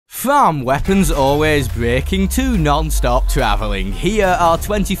From weapons always breaking to non-stop travelling, here are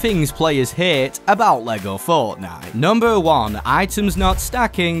 20 things players hate about LEGO Fortnite. Number 1. Items not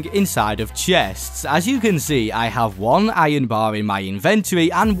stacking inside of chests. As you can see, I have one iron bar in my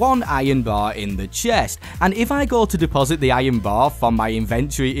inventory and one iron bar in the chest, and if I go to deposit the iron bar from my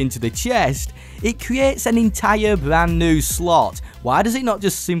inventory into the chest, it creates an entire brand new slot. Why does it not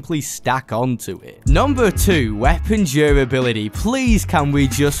just simply stack onto it? Number 2. Weapon durability. Please can we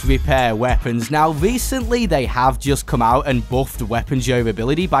just repair weapons? Now recently they have just come out and buffed weapon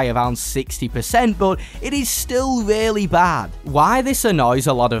durability by around 60%, but it is still really bad. Why this annoys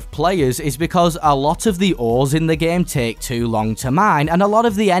a lot of players is because a lot of the ores in the game take too long to mine, and a lot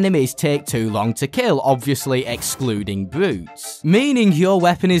of the enemies take too long to kill, obviously excluding brutes. Meaning your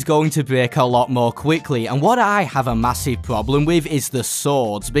weapon is going to break a lot more quickly, and what I have a massive problem with is the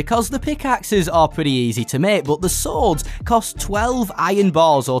swords, because the pickaxes are pretty easy to make, but the swords cost 12 iron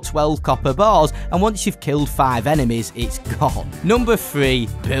bars or 12 copper bars, and once you've killed 5 enemies, it's gone. Number 3.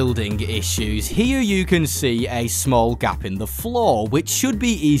 Building issues. Here you can see a small gap in the floor, which should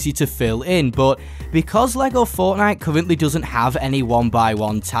be easy to fill in, but because LEGO Fortnite currently doesn't have any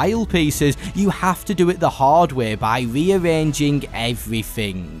 1x1 tile pieces, you have to do it the hard way by rearranging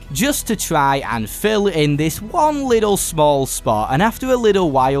everything, just to try and fill in this one little small spot, and after a little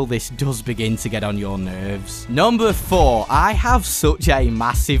while this does begin to get on your nerves. Number 4. I have such a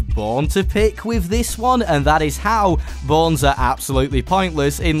massive bone to pick with this one, and that is how bones are absolutely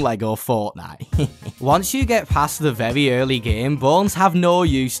pointless in LEGO Fortnite. Once you get past the very early game, bones have no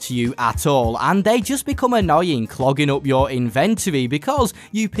use to you at all, and they just become annoying, clogging up your inventory because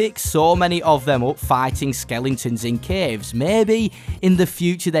you pick so many of them up fighting skeletons in caves. Maybe in the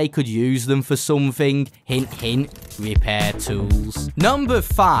future they could use them for something. Hint hint, repair tools. Number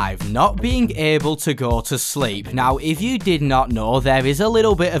 5. Not being able to go to sleep. Now if you did not know, there is a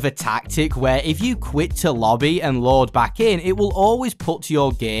little bit of a tactic where if you quit to lobby and load back in, it will always put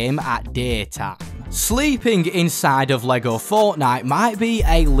your game at daytime. Sleeping inside of LEGO Fortnite might be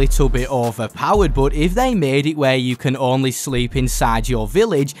a little bit overpowered, but if they made it where you can only sleep inside your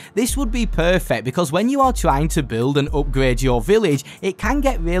village, this would be perfect, because when you are trying to build and upgrade your village, it can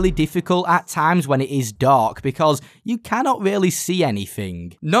get really difficult at times when it is dark because you cannot really see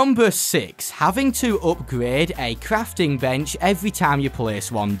anything. Number 6. Having to upgrade a crafting bench every time you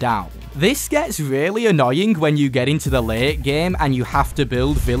place one down. This gets really annoying when you get into the late game and you have to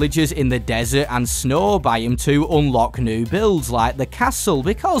build villages in the desert and snow biome to unlock new builds like the castle,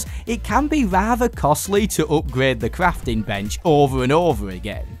 because it can be rather costly to upgrade the crafting bench over and over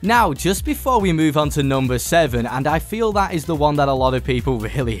again. Now just before we move on to number 7, and I feel that is the one that a lot of people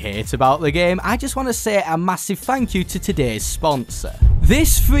really hate about the game, I just want to say a massive thank you to today's sponsor.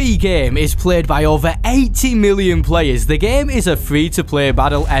 This free game is played by over 80 million players. The game is a free-to-play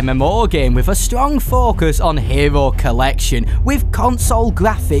battle MMO game with a strong focus on hero collection with console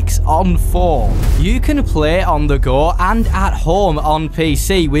graphics on form. You can play on the go and at home on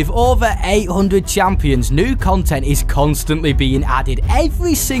PC with over 800 champions. New content is constantly being added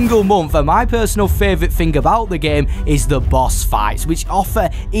every single month, and my personal favourite thing about the game is the boss fights, which offer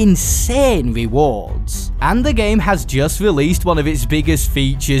insane rewards. And the game has just released one of its biggest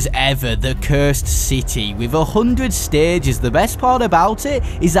features ever, the Cursed City, with 100 stages. The best part about it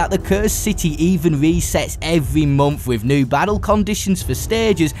is that the Cursed City even resets every month with new battle conditions for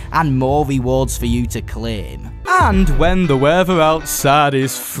stages and more rewards for you to claim. And when the weather outside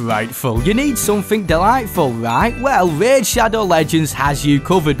is frightful, you need something delightful, right? Well, Raid Shadow Legends has you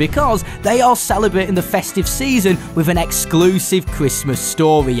covered, because they are celebrating the festive season with an exclusive Christmas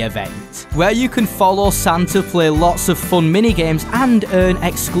story event, where you can follow Santa, play lots of fun minigames, and earn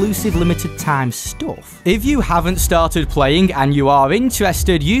exclusive limited time stuff. If you haven't started playing and you are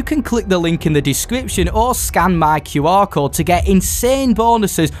interested, you can click the link in the description or scan my QR code to get insane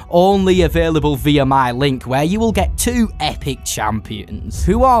bonuses only available via my link, where you will get 2 epic champions,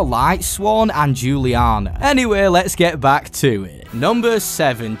 who are Lightsworn and Juliana. Anyway, let's get back to it. Number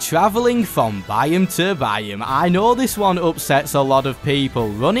 7. Travelling from biome to biome. I know this one upsets a lot of people.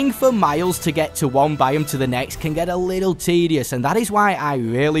 Running for miles to get to one biome to the next can get a little tedious, and that is why I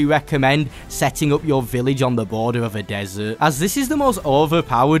really recommend setting up your village on the border of a desert, as this is the most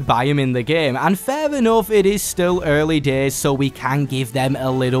overpowered biome in the game, and fair enough, it is still early days, so we can give them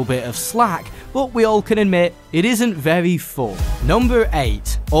a little bit of slack, but we all can admit it isn't very fun. Number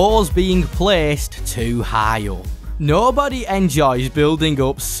 8. Ores being placed too high up. Nobody enjoys building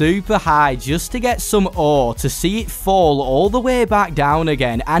up super high just to get some ore to see it fall all the way back down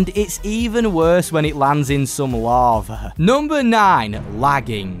again, and it's even worse when it lands in some lava. Number 9.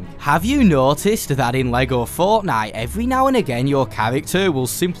 Lagging. Have you noticed that in LEGO Fortnite, every now and again your character will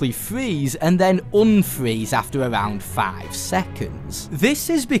simply freeze and then unfreeze after around 5 seconds?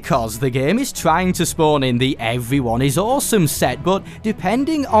 This is because the game is trying to spawn in the everyone is awesome set, but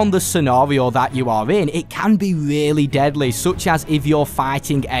depending on the scenario that you are in, it can be really deadly, such as if you're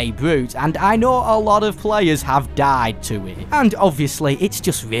fighting a brute, and I know a lot of players have died to it, and obviously it's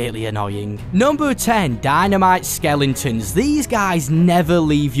just really annoying. Number 10. Dynamite skeletons. These guys never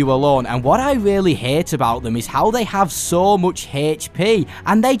leave you alone, and what I really hate about them is how they have so much HP,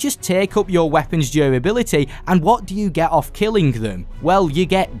 and they just take up your weapon's durability, and what do you get off killing them? Well, you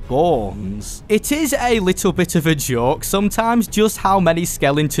get bones. It is a little bit of a joke sometimes just how many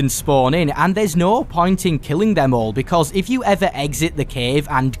skeletons spawn in, and there's no point in killing them all, because if you ever exit the cave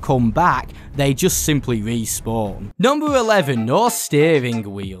and come back, they just simply respawn. Number 11. No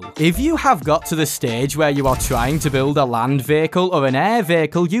steering wheel. If you have got to the stage where you are trying to build a land vehicle or an air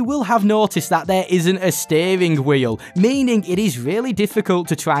vehicle, you will have noticed that there isn't a steering wheel, meaning it is really difficult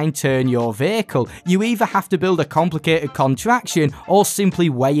to try and turn your vehicle. You either have to build a complicated contraption or simply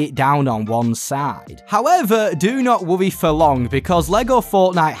weigh it down on one side. However, do not worry for long, because LEGO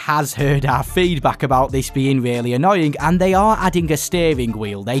Fortnite has heard our feedback about this being really annoying, and they are adding a steering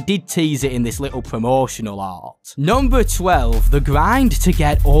wheel. They did tease it in this little promotional art. Number 12. The grind to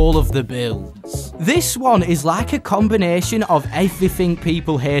get all of the builds. This one is like a combination of everything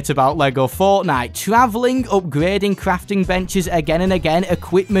people hate about LEGO Fortnite: traveling, upgrading crafting benches again and again,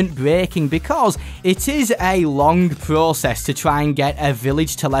 equipment breaking, because it is a long process to try and get a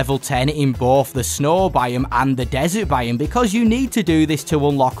village to level 10 in both the snow biome and the desert biome, because you need to do this to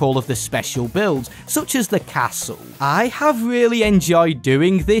unlock all of the special builds, such as the castle. I have really enjoyed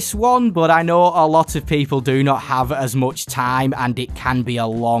doing this one, but I know a lot of people do not have as much time, and it can be a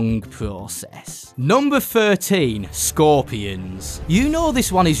long process. Number 13. Scorpions. You know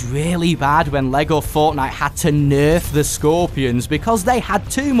this one is really bad when LEGO Fortnite had to nerf the scorpions because they had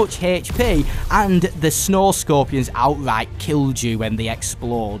too much HP, and the snow scorpions outright killed you when they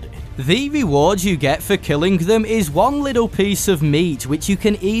exploded. The reward you get for killing them is one little piece of meat, which you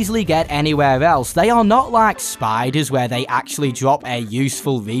can easily get anywhere else. They are not like spiders where they actually drop a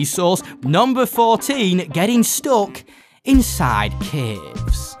useful resource. Number 14. Getting stuck inside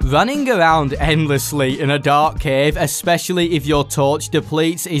caves. Running around endlessly in a dark cave, especially if your torch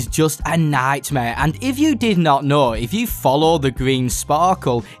depletes, is just a nightmare, and if you did not know, if you follow the green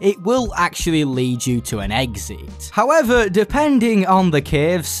sparkle, it will actually lead you to an exit. However, depending on the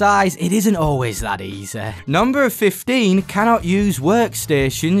cave size, it isn't always that easy. Number 15. Cannot use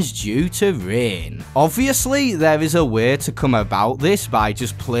workstations due to rain. Obviously, there is a way to come about this by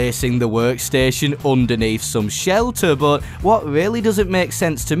just placing the workstation underneath some shelter, but what really doesn't make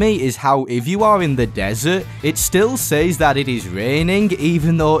sense to me is how if you are in the desert, it still says that it is raining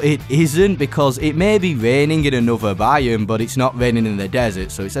even though it isn't, because it may be raining in another biome but it's not raining in the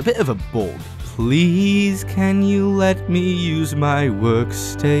desert, so it's a bit of a bug. Please, can you let me use my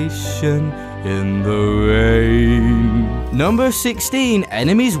workstation in the rain? Number 16.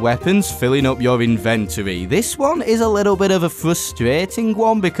 Enemies' weapons filling up your inventory. This one is a little bit of a frustrating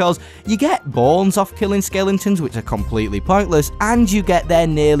one because you get bones off killing skeletons, which are completely pointless, and you get their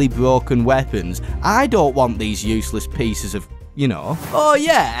nearly broken weapons. I don't want these useless pieces of, you know. Oh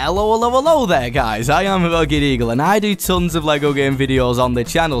yeah, hello there guys, I am RuggedEagle and I do tons of LEGO game videos on the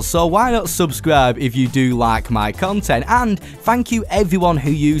channel, so why not subscribe if you do like my content, and thank you everyone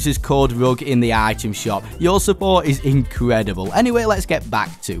who uses code RUG in the item shop. Your support is incredible. Anyway, let's get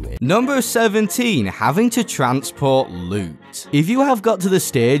back to it. Number 17. Having to transport loot. If you have got to the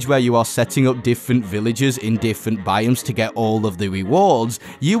stage where you are setting up different villages in different biomes to get all of the rewards,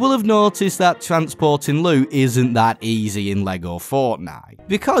 you will have noticed that transporting loot isn't that easy in LEGO Fortnite,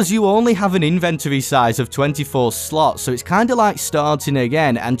 because you only have an inventory size of 24 slots, so it's kind of like starting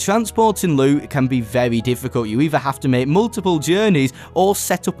again, and transporting loot can be very difficult. You either have to make multiple journeys or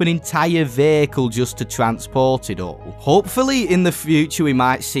set up an entire vehicle just to transport it all. Hopefully in the future we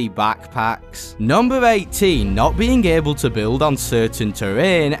might see backpacks. Number 18. Not being able to build on certain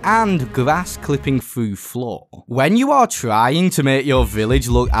terrain and grass clipping through floor. When you are trying to make your village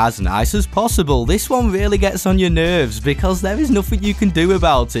look as nice as possible, this one really gets on your nerves because there is nothing you can do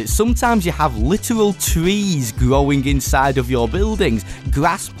about it. Sometimes you have literal trees growing inside of your buildings,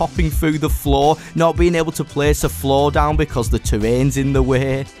 grass popping through the floor, not being able to place a floor down because the terrain's in the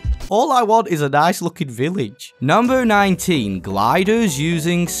way. All I want is a nice looking village. Number 19, gliders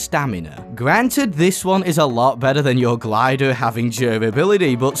using stamina. Granted, this one is a lot better than your glider having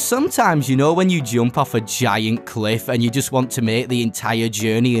durability, but sometimes, you know, when you jump off a giant cliff and you just want to make the entire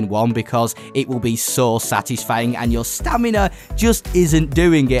journey in one because it will be so satisfying and your stamina just isn't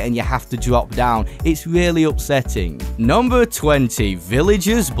doing it and you have to drop down. It's really upsetting. Number 20,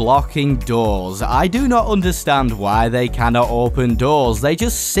 villagers blocking doors. I do not understand why they cannot open doors. They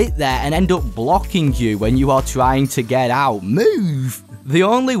just sit there and end up blocking you when you are trying to get out. Move! The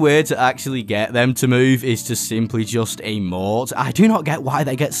only way to actually get them to move is to simply just emote. I do not get why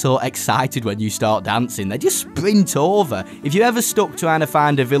they get so excited when you start dancing. They just sprint over. If you're ever stuck trying to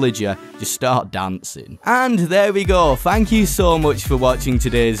find a villager, just start dancing. And there we go. Thank you so much for watching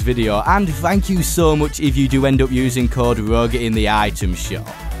today's video, and thank you so much if you do end up using code RUG in the item shop.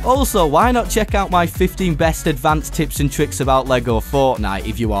 Also, why not check out my 15 best advanced tips and tricks about LEGO Fortnite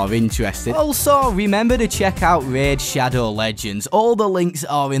if you are interested. Also, remember to check out Raid Shadow Legends. All the links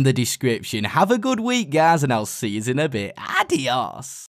are in the description. Have a good week, guys, and I'll see you in a bit. Adios!